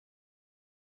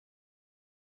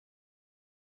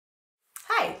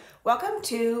Welcome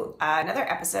to another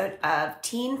episode of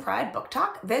Teen Pride Book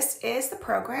Talk. This is the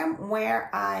program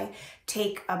where I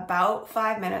take about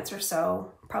 5 minutes or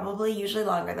so, probably usually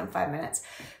longer than 5 minutes,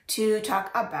 to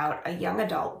talk about a young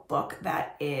adult book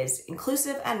that is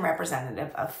inclusive and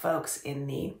representative of folks in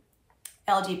the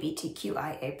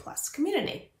LGBTQIA+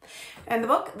 community. And the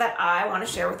book that I want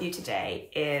to share with you today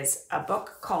is a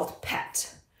book called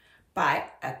Pet by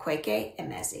Akwaeke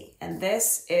Emezi. And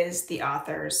this is the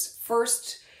author's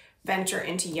first venture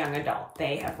into young adult.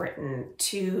 They have written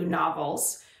 2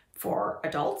 novels for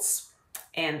adults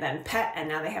and then Pet, and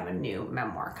now they have a new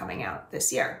memoir coming out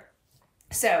this year.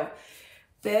 So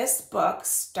this book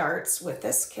starts with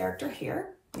this character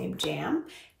here named Jam,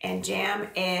 and Jam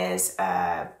is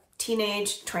a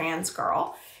teenage trans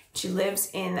girl. She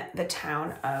lives in the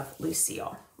town of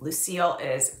Lucille. Lucille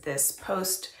is this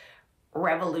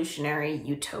post-revolutionary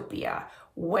utopia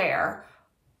where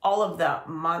all of the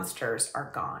monsters are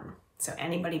gone. So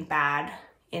anybody bad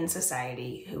in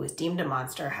society who is deemed a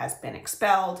monster has been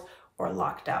expelled or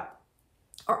locked up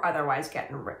or otherwise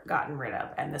gotten rid of.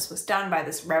 And this was done by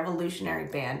this revolutionary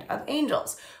band of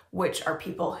angels, which are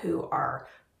people who are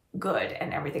good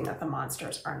and everything that the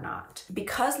monsters are not.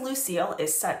 Because Lucille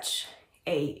is such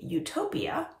a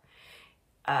utopia,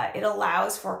 it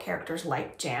allows for characters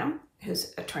like Jam,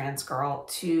 who's a trans girl,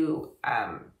 to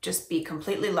just be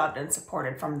completely loved and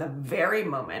supported from the very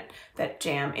moment that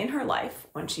Jam in her life,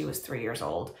 when she was 3 years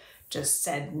old, just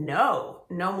said no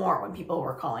more when people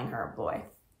were calling her a boy.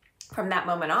 From that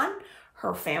moment on,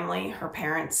 her family, her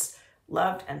parents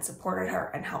loved and supported her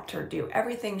and helped her do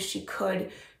everything she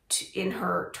could in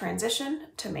her transition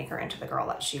to make her into the girl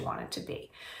that she wanted to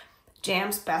be.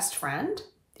 Jam's best friend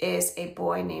is a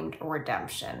boy named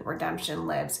Redemption. Redemption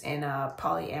lives in a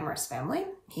polyamorous family.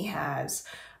 He has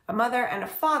a mother and a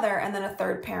father and then a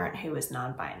third parent who is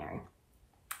non-binary.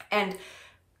 And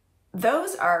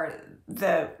those are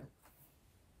the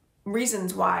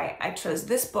reasons why I chose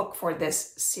this book for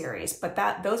this series, but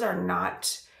those are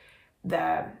not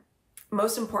the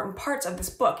most important parts of this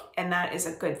book, and that is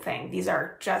a good thing. These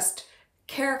are just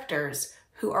characters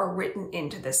who are written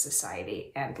into this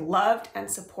society and loved and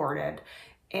supported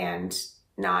and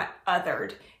not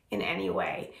othered in any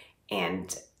way.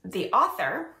 And the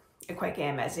author, Akwaeke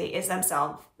Emezi, is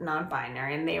themselves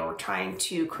non-binary, and they were trying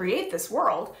to create this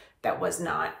world that was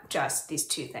not just these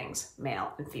 2 things,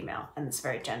 male and female, in this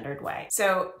very gendered way.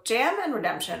 So Jam and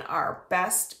Redemption are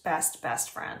best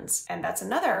friends. And that's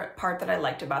another part that I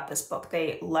liked about this book.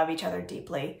 They love each other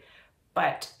deeply,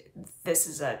 but this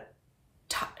is a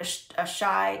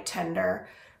shy, tender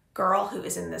girl who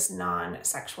is in this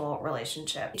non-sexual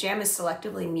relationship. Jam is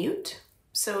selectively mute,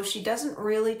 so she doesn't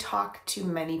really talk to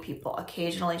many people.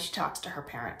 Occasionally she talks to her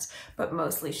parents, but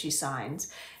mostly she signs.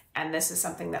 And this is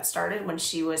something that started when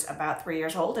she was about 3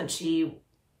 years old, and she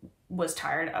was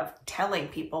tired of telling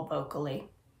people vocally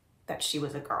that she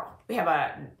was a girl. We have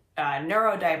a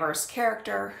neurodiverse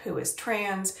character who is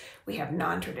trans. We have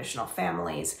non-traditional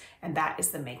families, and that is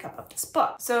the makeup of this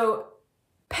book. So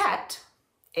Pet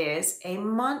is a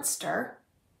monster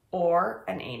or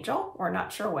an angel, we're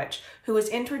not sure which, who was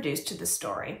introduced to the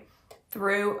story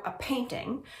through a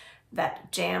painting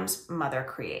that Jam's mother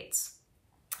creates.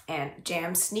 And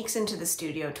Jam sneaks into the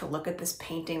studio to look at this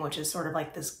painting, which is sort of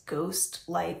like this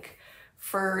ghost-like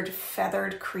furred,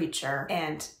 feathered creature.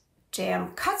 And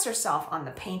Jam cuts herself on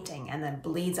the painting and then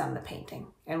bleeds on the painting.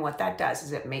 And what that does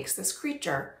is it makes this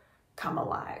creature come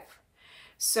alive.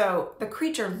 So the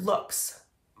creature looks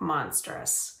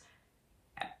monstrous,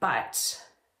 but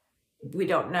we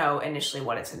don't know initially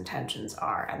what its intentions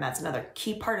are. And that's another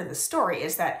key part of the story,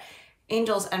 is that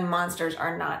angels and monsters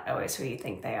are not always who you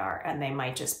think they are, and they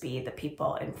might just be the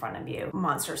people in front of you.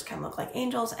 Monsters can look like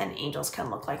angels, and angels can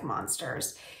look like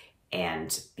monsters.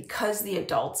 And because the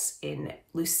adults in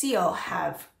Lucille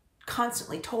have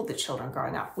constantly told the children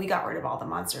growing up, we got rid of all the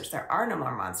monsters, there are no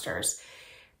more monsters,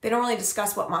 they don't really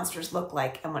discuss what monsters look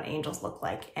like and what angels look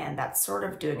like. And that's sort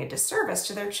of doing a disservice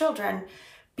to their children,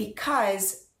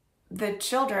 because the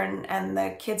children and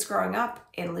the kids growing up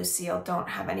in Lucille don't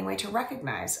have any way to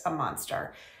recognize a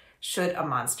monster, should a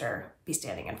monster be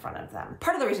standing in front of them.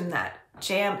 Part of the reason that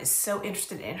Jam is so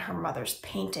interested in her mother's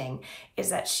painting is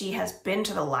that she has been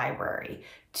to the library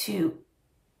to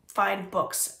find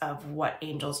books of what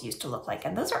angels used to look like.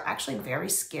 And those are actually very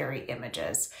scary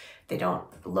images. They don't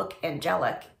look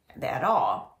angelic at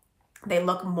all. They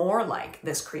look more like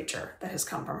this creature that has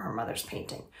come from her mother's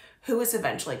painting, who is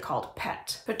eventually called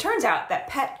Pet. But it turns out that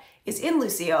Pet is in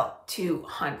Lucille to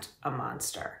hunt a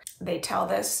monster. They tell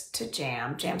this to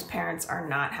Jam. Jam's parents are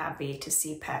not happy to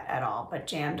see Pet at all, but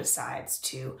Jam decides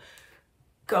to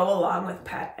go along with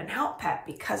Pet and help Pet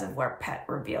because of where Pet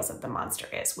reveals that the monster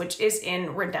is, which is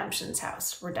in Redemption's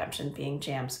house. Redemption being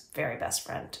Jam's very best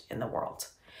friend in the world.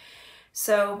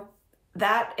 So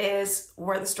that is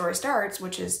where the story starts,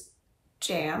 which is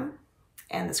Jam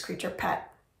and this creature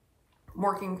Pet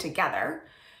working together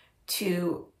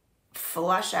to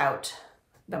flush out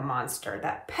the monster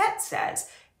that Pet says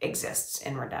exists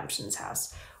in Redemption's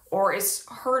house or is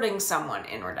hurting someone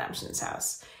in Redemption's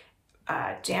house.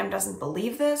 Jam doesn't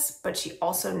believe this, but she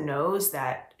also knows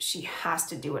that she has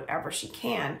to do whatever she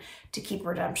can to keep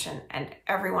Redemption and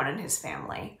everyone in his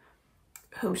family,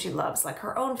 whom she loves like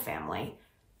her own family,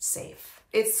 safe.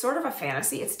 It's sort of a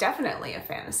fantasy. It's definitely a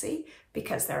fantasy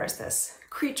because there is this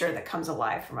creature that comes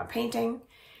alive from a painting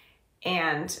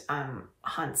and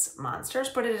hunts monsters,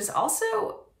 but it is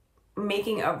also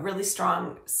making a really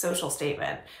strong social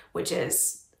statement, which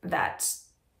is that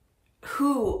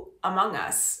who among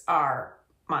us are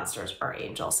monsters or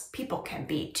angels? People can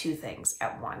be two things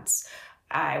at once.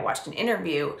 I watched an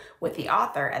interview with the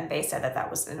author and they said that that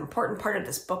was an important part of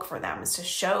this book for them, is to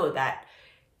show that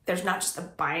there's not just a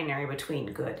binary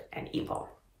between good and evil.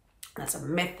 That's a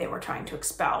myth they were trying to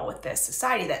expel with this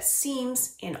society that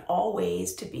seems in all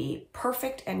ways to be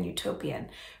perfect and utopian,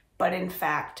 but in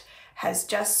fact has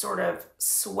just sort of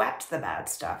swept the bad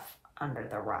stuff under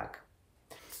the rug.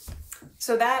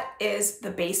 So that is the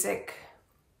basic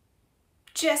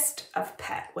gist of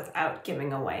Pet without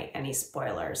giving away any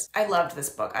spoilers. I loved this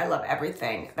book. I love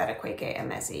everything that Akwaeke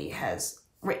Emezi has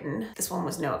written. This one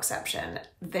was no exception.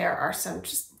 There are some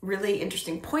just really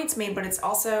interesting points made, but it's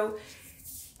also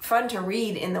fun to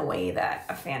read in the way that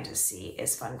a fantasy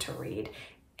is fun to read.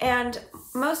 And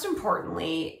most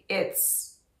importantly, it's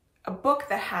a book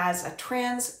that has a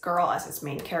trans girl as its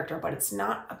main character, but it's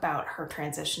not about her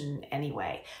transition in any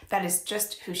way. That is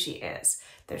just who she is.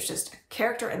 There's just a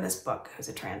character in this book who's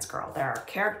a trans girl. There are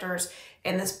characters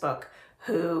in this book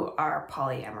who are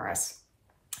polyamorous.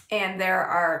 And there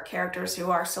are characters who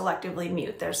are selectively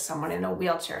mute. There's someone in a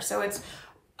wheelchair. So it's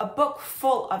a book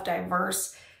full of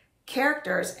diverse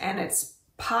characters, and it's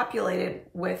populated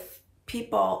with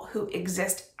people who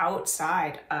exist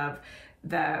outside of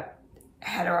the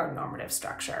heteronormative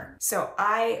structure. So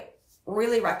I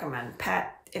really recommend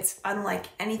Pet. It's unlike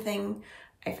anything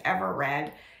I've ever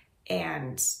read,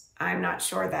 and I'm not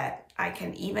sure that I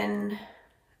can even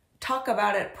talk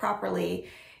about it properly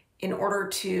in order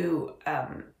to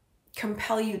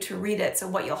compel you to read it. So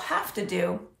what you'll have to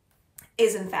do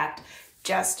is, in fact,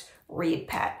 just read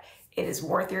Pet. It is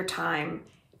worth your time,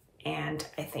 and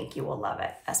I think you will love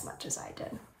it as much as I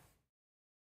did.